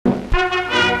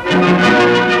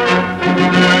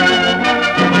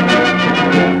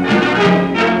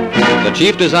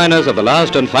chief designers of the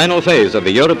last and final phase of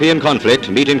the European conflict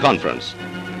meet in conference.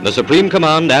 The Supreme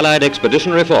Command Allied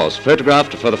Expeditionary Force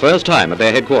photographed for the first time at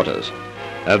their headquarters.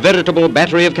 A veritable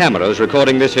battery of cameras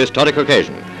recording this historic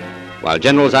occasion. While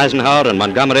Generals Eisenhower and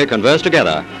Montgomery converse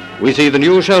together, we see the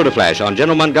new shoulder flash on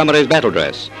General Montgomery's battle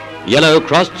dress. Yellow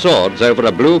crossed swords over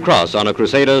a blue cross on a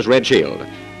crusader's red shield.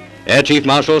 Air Chief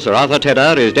Marshal Sir Arthur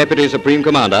Tedder is Deputy Supreme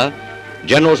Commander.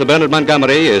 General Sir Bertram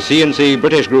Montgomery is C&C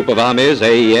British Group of Armies,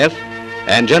 AEF,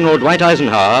 and General Dwight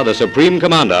Eisenhower, the Supreme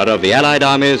Commander of the Allied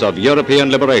Armies of European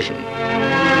Liberation.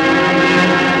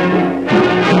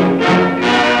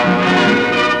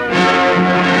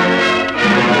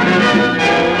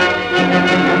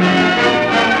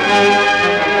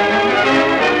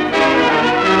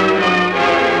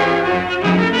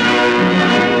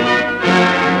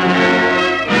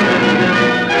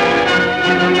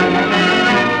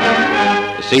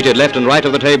 Seated left and right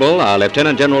of the table are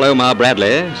Lieutenant General Omar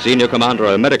Bradley, Senior Commander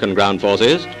of American Ground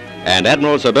Forces, and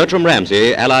Admiral Sir Bertram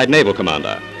Ramsey, Allied Naval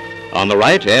Commander. On the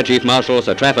right, Air Chief Marshal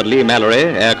Sir Trafford Leigh-Mallory,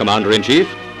 Air Commander-in-Chief,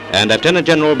 and Lieutenant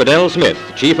General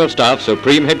Biddell-Smith, Chief of Staff,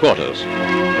 Supreme Headquarters.